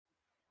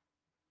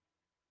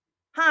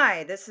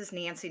Hi, this is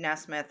Nancy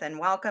Nesmith, and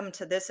welcome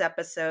to this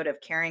episode of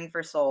Caring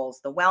for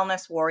Souls, the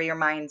Wellness Warrior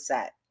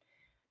Mindset.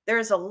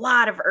 There's a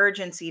lot of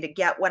urgency to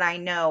get what I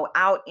know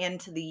out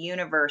into the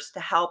universe to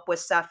help with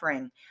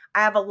suffering.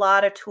 I have a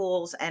lot of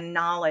tools and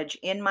knowledge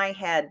in my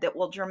head that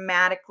will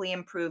dramatically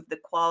improve the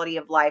quality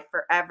of life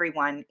for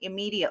everyone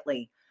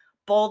immediately.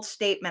 Bold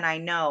statement, I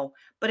know,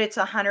 but it's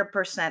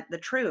 100% the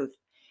truth.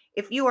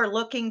 If you are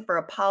looking for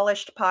a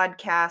polished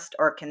podcast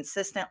or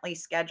consistently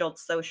scheduled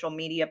social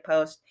media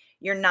post,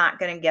 you're not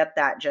going to get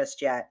that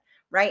just yet.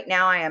 Right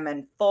now, I am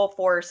in full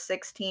force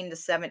 16 to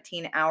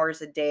 17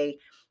 hours a day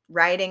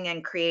writing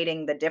and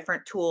creating the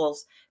different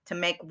tools to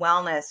make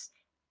wellness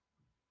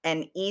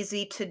an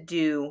easy to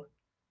do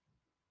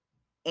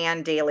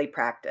and daily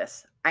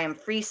practice. I am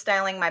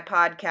freestyling my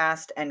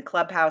podcast and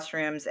clubhouse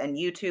rooms, and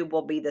YouTube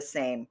will be the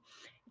same.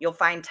 You'll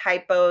find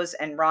typos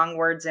and wrong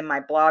words in my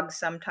blog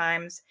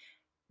sometimes.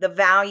 The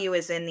value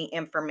is in the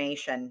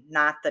information,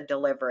 not the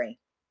delivery.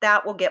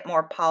 That will get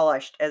more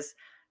polished as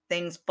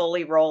things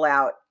fully roll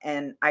out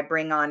and I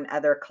bring on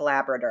other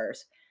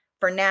collaborators.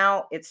 For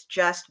now, it's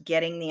just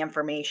getting the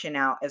information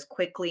out as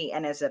quickly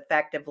and as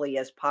effectively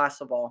as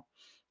possible.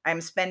 I'm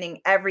spending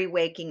every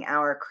waking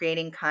hour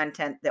creating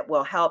content that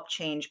will help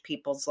change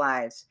people's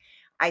lives.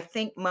 I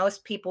think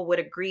most people would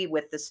agree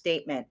with the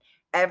statement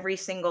every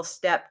single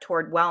step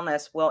toward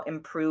wellness will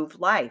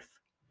improve life.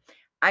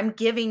 I'm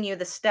giving you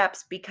the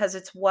steps because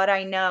it's what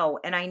I know,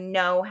 and I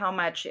know how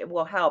much it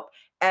will help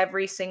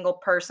every single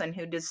person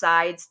who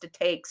decides to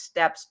take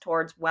steps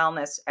towards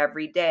wellness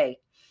every day.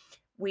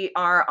 We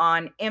are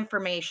on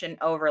information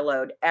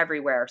overload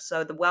everywhere.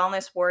 So the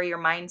wellness warrior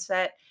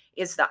mindset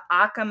is the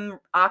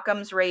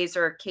Occam's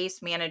razor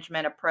case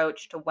management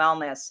approach to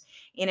wellness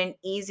in an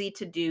easy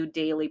to do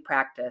daily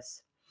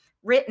practice.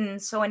 Written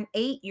so an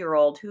 8-year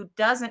old who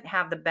doesn't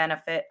have the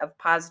benefit of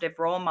positive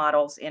role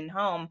models in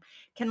home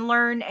can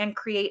learn and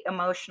create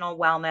emotional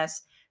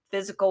wellness,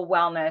 physical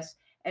wellness,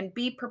 and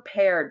be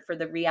prepared for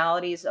the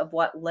realities of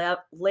what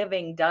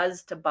living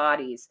does to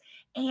bodies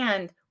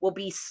and will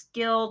be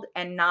skilled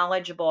and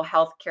knowledgeable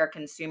healthcare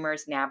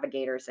consumers,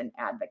 navigators, and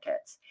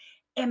advocates.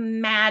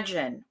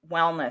 Imagine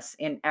wellness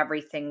in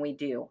everything we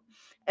do.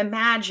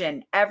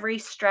 Imagine every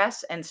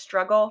stress and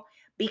struggle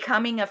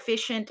becoming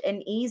efficient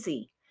and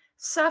easy.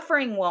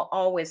 Suffering will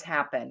always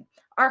happen.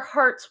 Our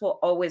hearts will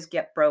always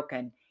get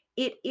broken.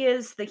 It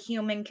is the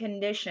human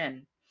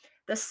condition.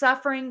 The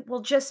suffering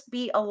will just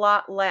be a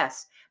lot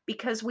less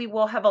because we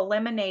will have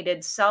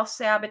eliminated self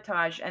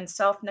sabotage and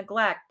self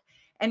neglect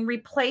and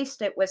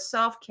replaced it with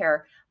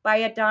self-care by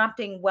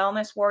adopting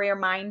wellness warrior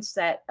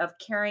mindset of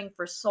caring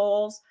for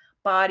souls,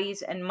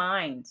 bodies and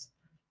minds.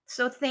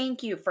 So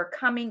thank you for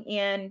coming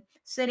in,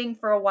 sitting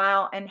for a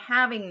while and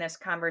having this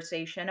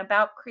conversation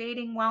about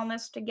creating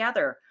wellness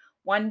together,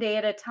 one day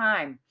at a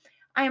time.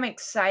 I am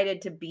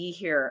excited to be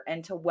here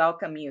and to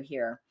welcome you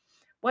here.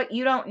 What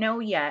you don't know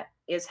yet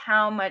is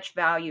how much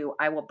value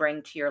I will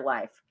bring to your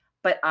life,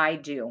 but I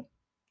do.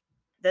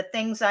 The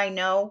things I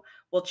know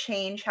will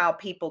change how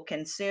people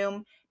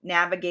consume,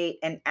 navigate,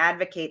 and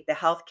advocate the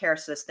healthcare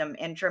system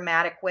in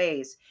dramatic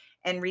ways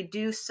and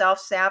reduce self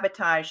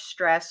sabotage,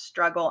 stress,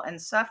 struggle, and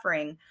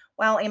suffering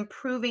while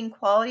improving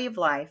quality of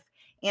life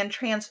and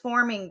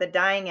transforming the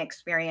dying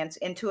experience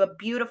into a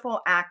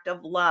beautiful act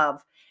of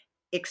love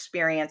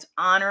experience,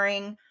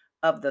 honoring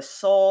of the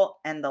soul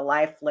and the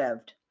life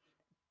lived.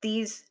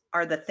 These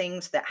are the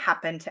things that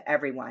happen to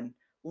everyone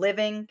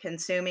living,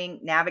 consuming,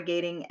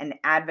 navigating, and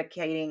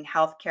advocating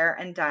healthcare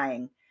and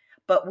dying.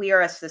 But we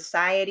are a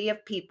society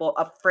of people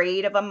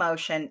afraid of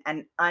emotion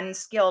and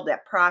unskilled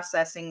at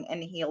processing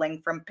and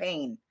healing from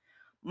pain.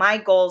 My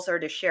goals are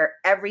to share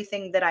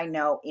everything that I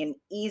know in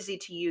easy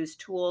to use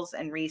tools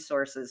and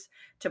resources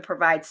to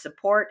provide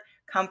support,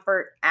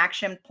 comfort,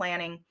 action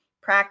planning,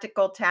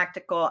 practical,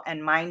 tactical,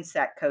 and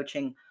mindset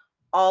coaching,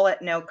 all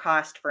at no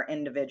cost for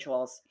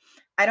individuals.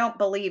 I don't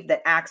believe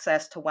that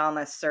access to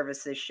wellness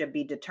services should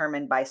be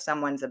determined by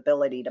someone's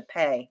ability to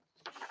pay.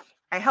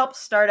 I helped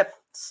start a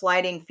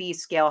sliding fee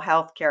scale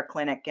healthcare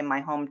clinic in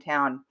my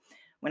hometown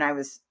when I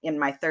was in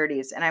my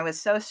 30s, and I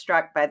was so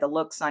struck by the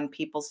looks on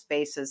people's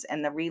faces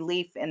and the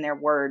relief in their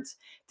words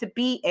to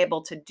be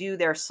able to do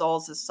their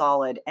souls a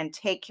solid and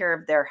take care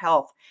of their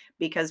health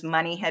because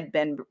money had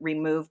been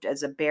removed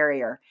as a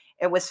barrier.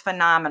 It was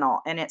phenomenal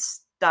and it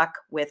stuck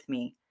with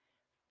me.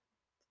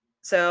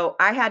 So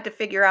I had to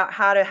figure out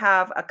how to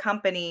have a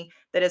company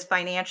that is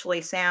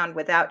financially sound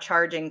without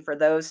charging for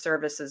those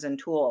services and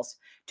tools.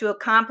 To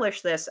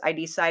accomplish this, I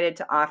decided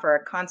to offer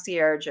a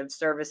concierge of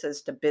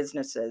services to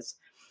businesses,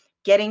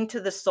 getting to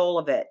the soul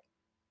of it,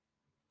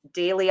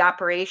 daily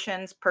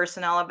operations,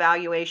 personnel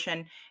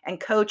evaluation, and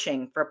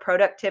coaching for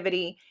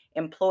productivity,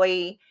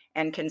 employee,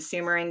 and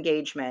consumer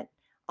engagement.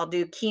 I'll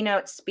do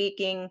keynote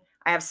speaking.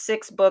 I have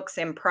 6 books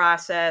in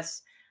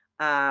process.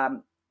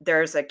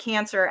 There's a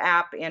cancer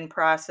app in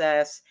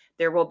process.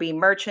 There will be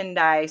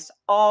merchandise,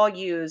 all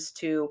used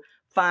to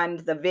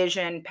fund the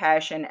vision,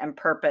 passion, and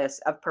purpose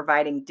of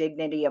providing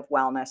dignity of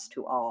wellness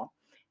to all.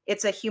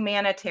 It's a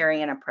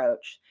humanitarian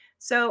approach.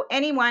 So,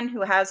 anyone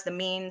who has the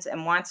means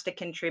and wants to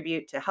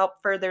contribute to help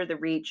further the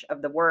reach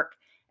of the work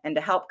and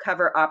to help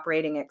cover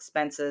operating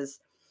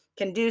expenses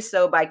can do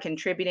so by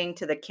contributing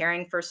to the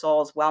Caring for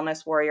Souls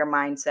Wellness Warrior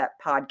Mindset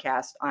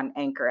podcast on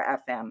Anchor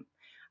FM.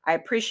 I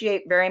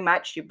appreciate very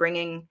much you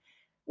bringing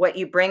what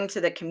you bring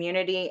to the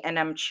community, and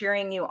I'm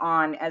cheering you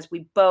on as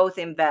we both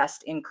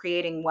invest in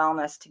creating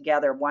wellness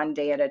together one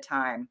day at a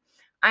time.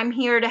 I'm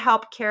here to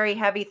help carry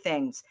heavy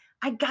things.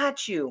 I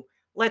got you.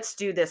 Let's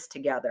do this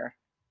together.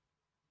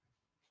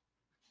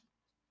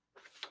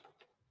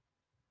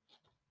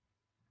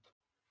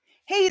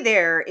 Hey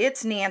there,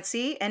 it's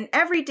Nancy, and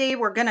every day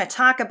we're going to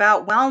talk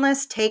about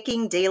wellness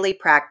taking daily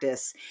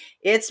practice.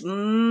 It's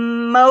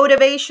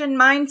Motivation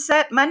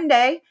Mindset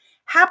Monday.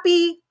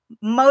 Happy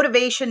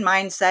Motivation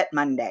Mindset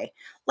Monday.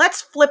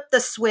 Let's flip the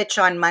switch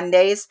on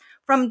Mondays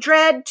from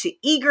dread to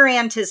eager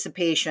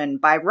anticipation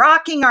by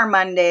rocking our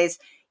Mondays,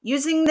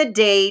 using the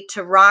day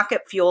to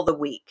rocket fuel the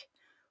week.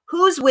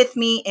 Who's with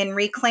me in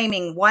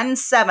reclaiming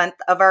 1/7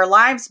 of our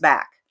lives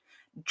back?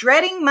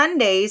 Dreading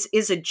Mondays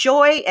is a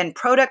joy and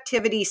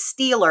productivity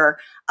stealer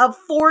of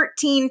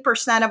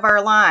 14% of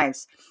our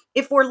lives.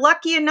 If we're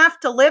lucky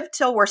enough to live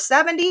till we're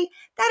 70,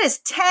 that is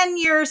 10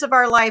 years of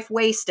our life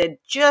wasted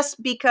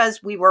just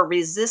because we were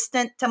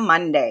resistant to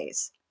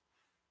Mondays.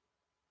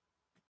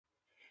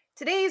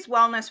 Today's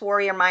Wellness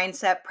Warrior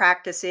Mindset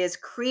practice is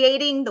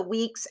creating the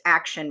week's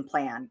action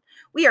plan.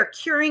 We are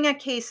curing a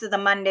case of the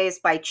Mondays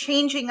by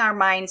changing our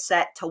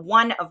mindset to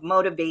one of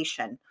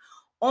motivation.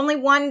 Only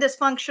one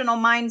dysfunctional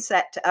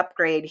mindset to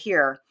upgrade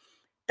here.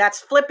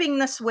 That's flipping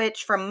the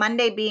switch from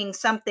Monday being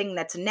something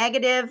that's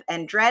negative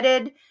and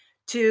dreaded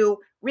to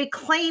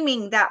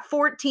reclaiming that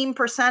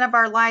 14% of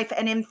our life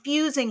and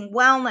infusing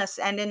wellness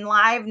and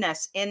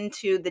aliveness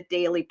into the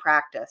daily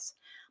practice.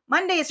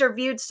 Mondays are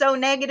viewed so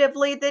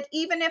negatively that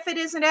even if it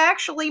isn't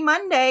actually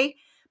Monday,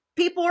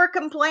 people are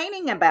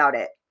complaining about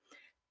it.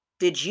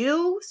 Did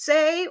you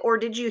say, or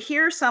did you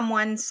hear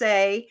someone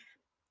say,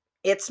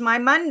 it's my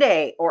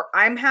Monday, or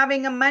I'm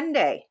having a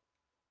Monday?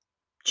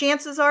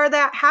 Chances are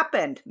that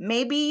happened.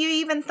 Maybe you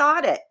even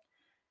thought it.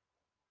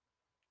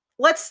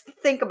 Let's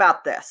think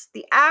about this.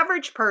 The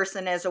average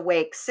person is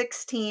awake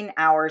 16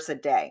 hours a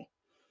day.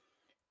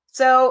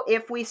 So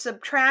if we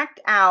subtract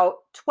out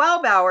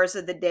 12 hours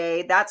of the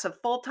day, that's a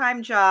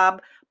full-time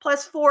job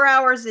plus 4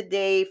 hours a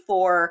day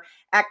for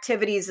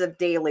activities of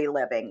daily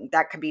living.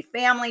 That could be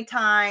family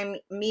time,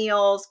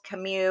 meals,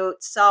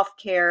 commute,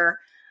 self-care,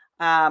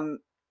 um,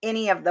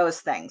 any of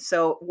those things.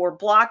 So we're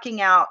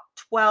blocking out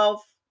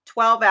 12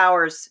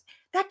 hours.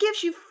 That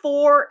gives you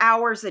 4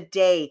 hours a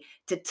day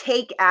to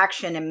take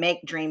action and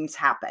make dreams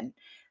happen.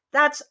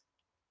 That's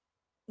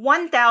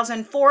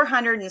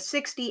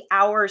 1,460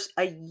 hours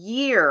a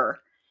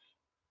year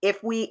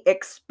if we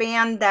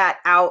expand that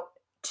out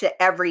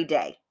to every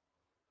day,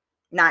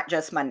 not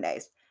just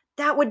Mondays.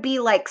 That would be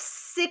like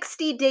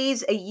 60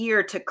 days a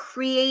year to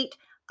create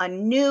a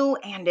new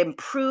and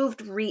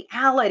improved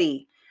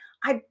reality.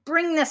 I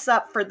bring this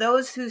up for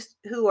those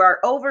who are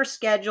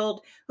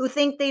overscheduled, who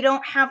think they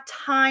don't have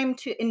time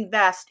to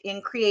invest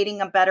in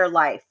creating a better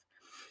life.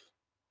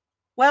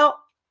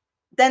 Well,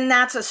 then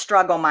that's a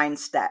struggle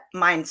mindset,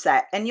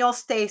 and you'll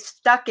stay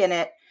stuck in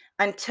it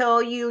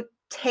until you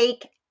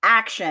take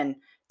action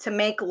to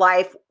make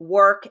life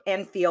work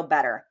and feel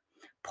better.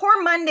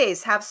 Poor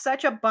Mondays have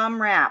such a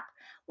bum rap.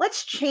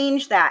 Let's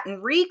change that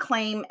and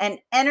reclaim and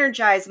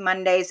energize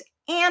Mondays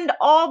and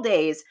all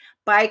days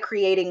by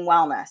creating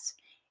wellness.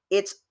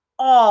 It's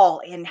all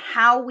in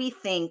how we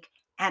think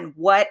and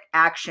what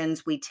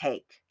actions we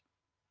take.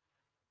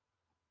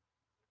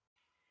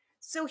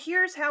 So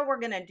here's how we're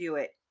going to do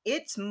it.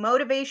 It's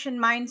Motivation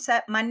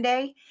Mindset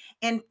Monday,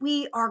 and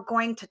we are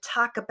going to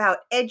talk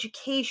about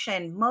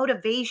education,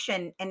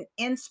 motivation, and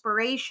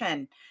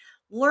inspiration.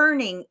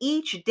 Learning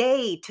each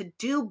day to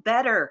do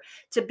better,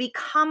 to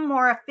become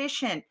more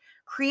efficient,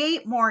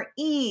 create more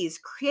ease,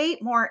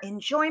 create more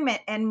enjoyment,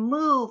 and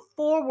move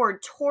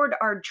forward toward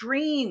our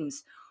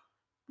dreams.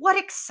 What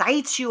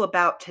excites you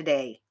about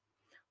today?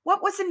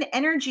 What was an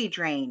energy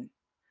drain?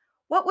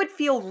 What would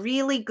feel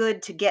really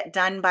good to get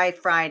done by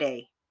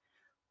Friday?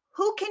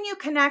 Who can you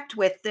connect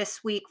with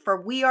this week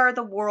for We Are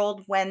the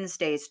World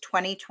Wednesdays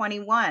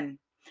 2021?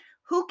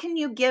 Who can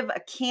you give a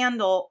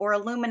candle or a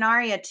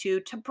luminaria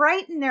to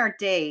brighten their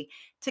day,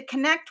 to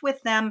connect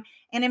with them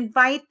and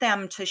invite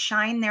them to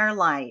shine their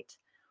light?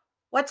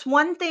 What's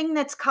one thing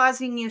that's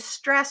causing you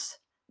stress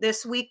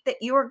this week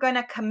that you are going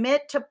to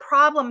commit to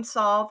problem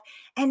solve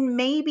and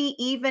maybe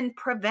even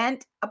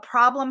prevent a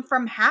problem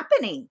from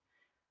happening?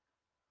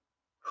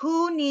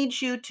 Who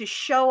needs you to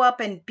show up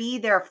and be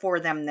there for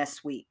them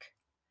this week?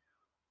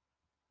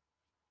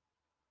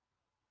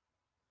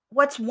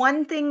 What's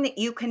one thing that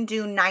you can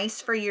do nice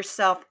for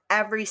yourself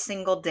every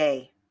single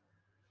day?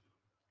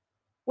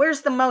 Where's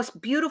the most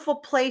beautiful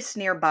place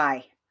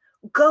nearby?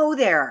 Go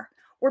there.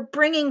 We're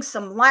bringing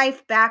some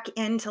life back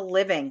into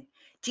living.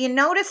 Do you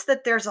notice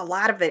that there's a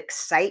lot of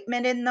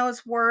excitement in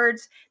those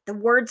words? The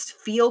words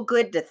feel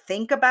good to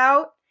think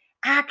about.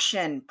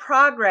 Action,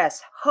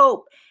 progress,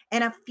 hope,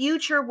 and a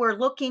future we're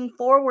looking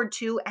forward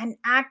to and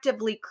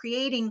actively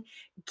creating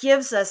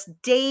gives us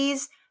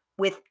days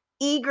with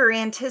eager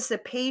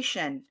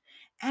anticipation.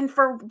 And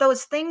for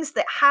those things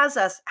that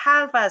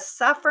have us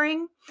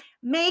suffering,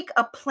 make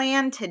a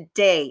plan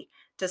today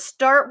to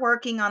start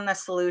working on the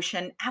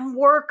solution and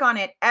work on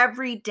it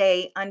every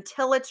day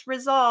until it's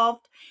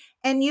resolved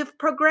and you've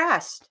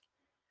progressed.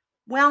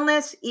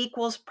 Wellness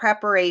equals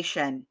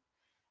preparation.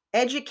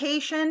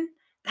 Education,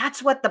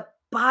 that's what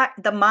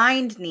the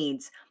mind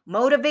needs.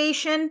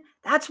 Motivation,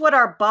 that's what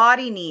our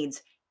body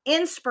needs.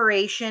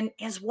 Inspiration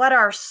is what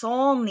our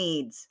soul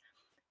needs.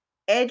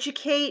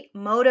 Educate,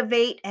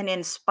 motivate, and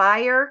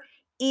inspire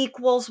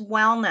equals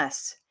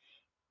wellness.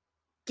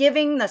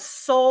 Giving the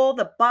soul,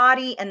 the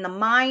body, and the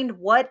mind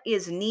what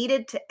is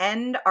needed to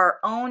end our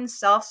own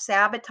self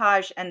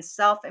sabotage and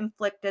self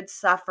inflicted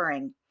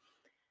suffering.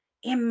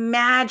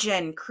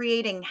 Imagine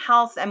creating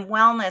health and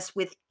wellness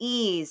with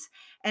ease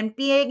and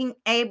being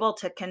able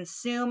to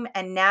consume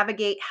and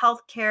navigate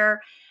healthcare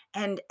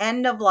and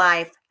end of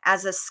life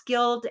as a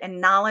skilled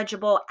and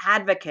knowledgeable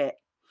advocate.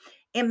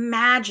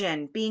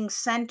 Imagine being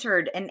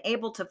centered and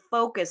able to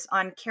focus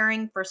on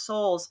caring for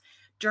souls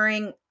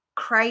during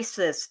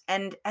crisis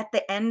and at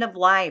the end of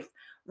life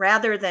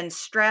rather than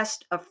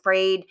stressed,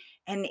 afraid,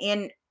 and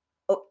in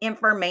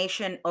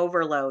information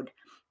overload.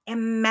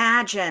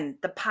 Imagine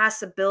the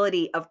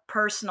possibility of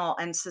personal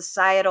and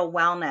societal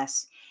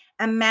wellness.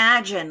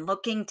 Imagine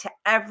looking to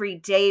every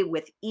day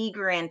with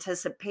eager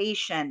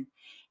anticipation.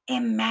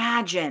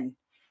 Imagine.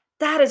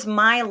 That is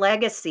my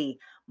legacy,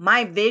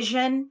 my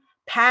vision,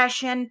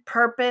 passion,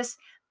 purpose,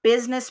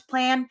 business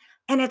plan.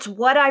 And it's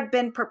what I've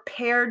been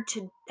prepared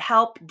to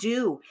help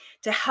do,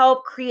 to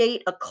help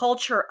create a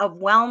culture of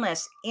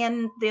wellness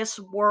in this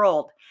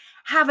world.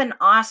 Have an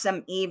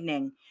awesome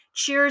evening.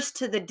 Cheers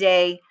to the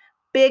day.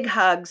 Big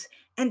hugs.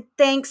 And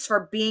thanks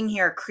for being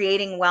here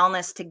creating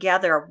wellness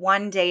together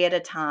one day at a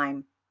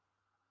time.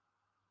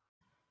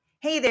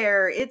 Hey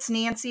there, it's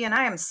Nancy, and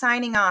I am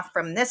signing off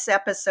from this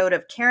episode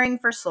of Caring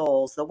for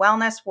Souls, the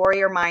Wellness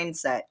Warrior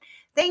Mindset.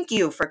 Thank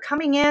you for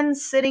coming in,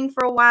 sitting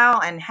for a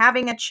while, and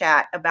having a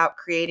chat about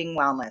creating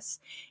wellness.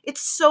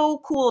 It's so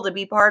cool to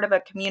be part of a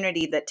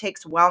community that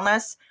takes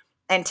wellness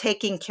and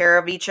taking care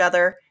of each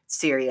other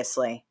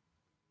seriously.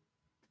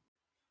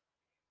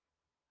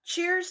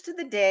 Cheers to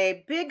the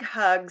day, big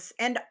hugs,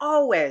 and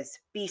always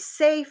be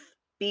safe,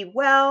 be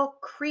well,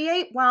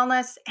 create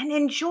wellness, and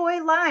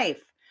enjoy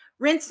life.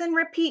 Rinse and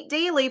repeat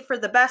daily for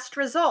the best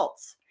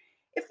results.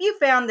 If you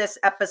found this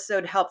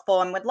episode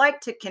helpful and would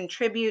like to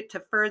contribute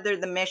to further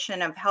the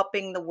mission of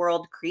helping the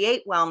world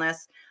create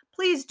wellness,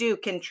 please do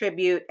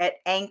contribute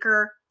at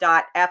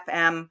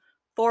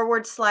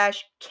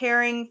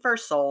anchor.fm/caring for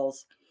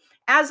souls.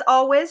 As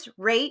always,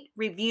 rate,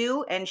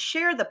 review, and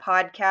share the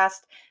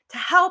podcast to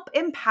help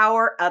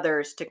empower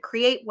others to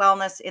create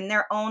wellness in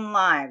their own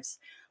lives.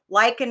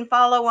 Like and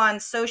follow on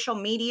social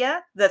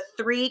media the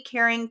three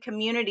caring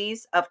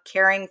communities of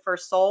Caring for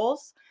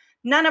Souls,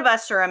 None of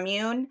Us Are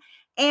Immune,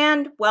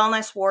 and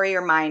Wellness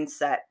Warrior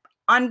Mindset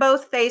on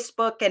both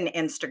Facebook and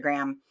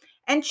Instagram.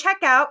 And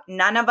check out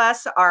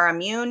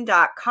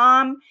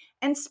noneofusareimmune.com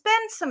and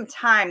spend some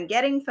time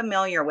getting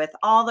familiar with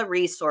all the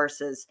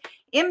resources.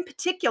 In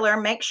particular,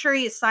 make sure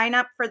you sign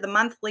up for the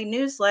monthly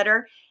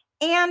newsletter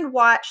and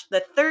watch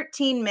the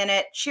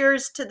 13-minute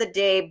Cheers to the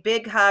Day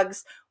Big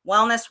Hugs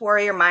Wellness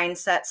Warrior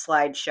Mindset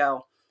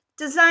slideshow,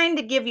 designed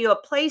to give you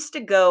a place to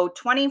go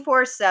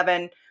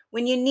 24/7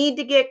 when you need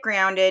to get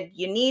grounded,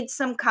 you need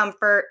some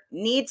comfort,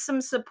 need some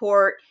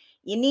support,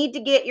 you need to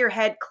get your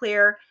head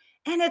clear,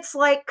 and it's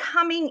like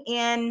coming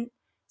in,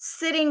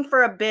 sitting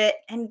for a bit,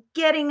 and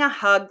getting a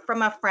hug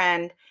from a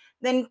friend,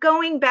 then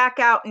going back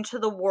out into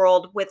the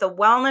world with a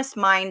wellness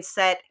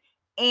mindset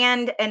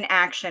and an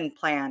action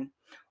plan.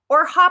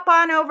 Or hop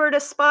on over to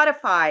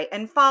Spotify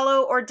and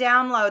follow or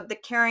download the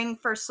Caring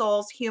for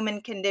Souls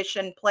Human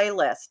Condition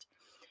playlist.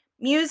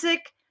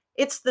 Music,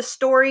 it's the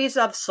stories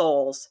of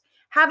souls.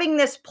 Having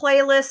this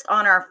playlist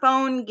on our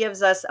phone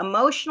gives us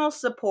emotional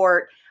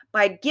support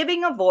by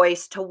giving a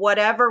voice to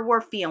whatever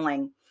we're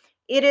feeling.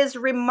 It is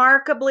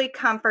remarkably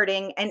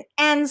comforting and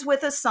ends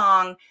with a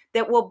song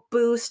that will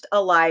boost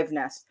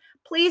aliveness.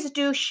 Please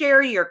do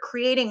share your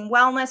creating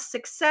wellness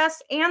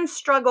success and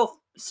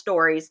struggle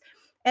stories,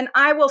 and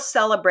I will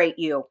celebrate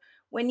you.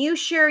 When you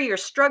share your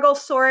struggle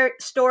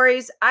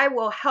stories, I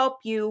will help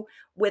you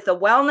with a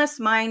wellness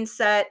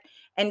mindset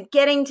and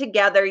getting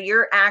together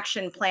your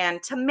action plan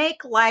to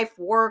make life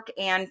work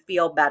and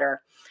feel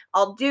better.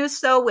 I'll do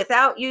so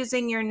without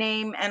using your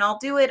name, and I'll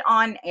do it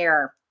on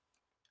air.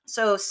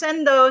 So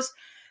send those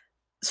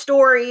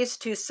stories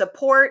to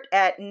support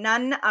at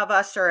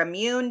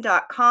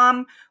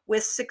noneofusareimmune.com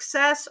with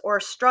success or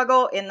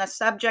struggle in the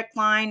subject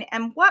line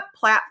and what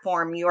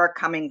platform you are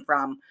coming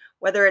from,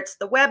 whether it's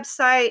the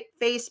website,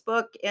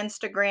 Facebook,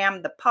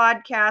 Instagram, the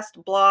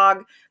podcast,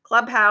 blog,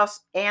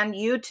 Clubhouse, and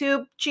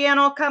YouTube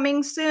channel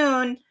coming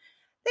soon.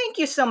 Thank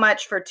you so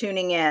much for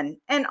tuning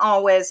in. And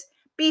always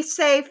be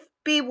safe,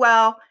 be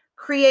well,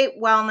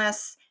 create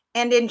wellness,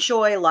 and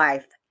enjoy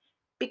life.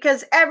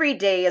 because every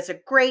day is a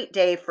great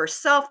day for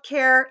self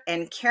care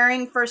and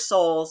caring for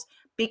souls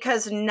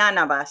because none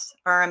of us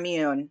are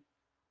immune.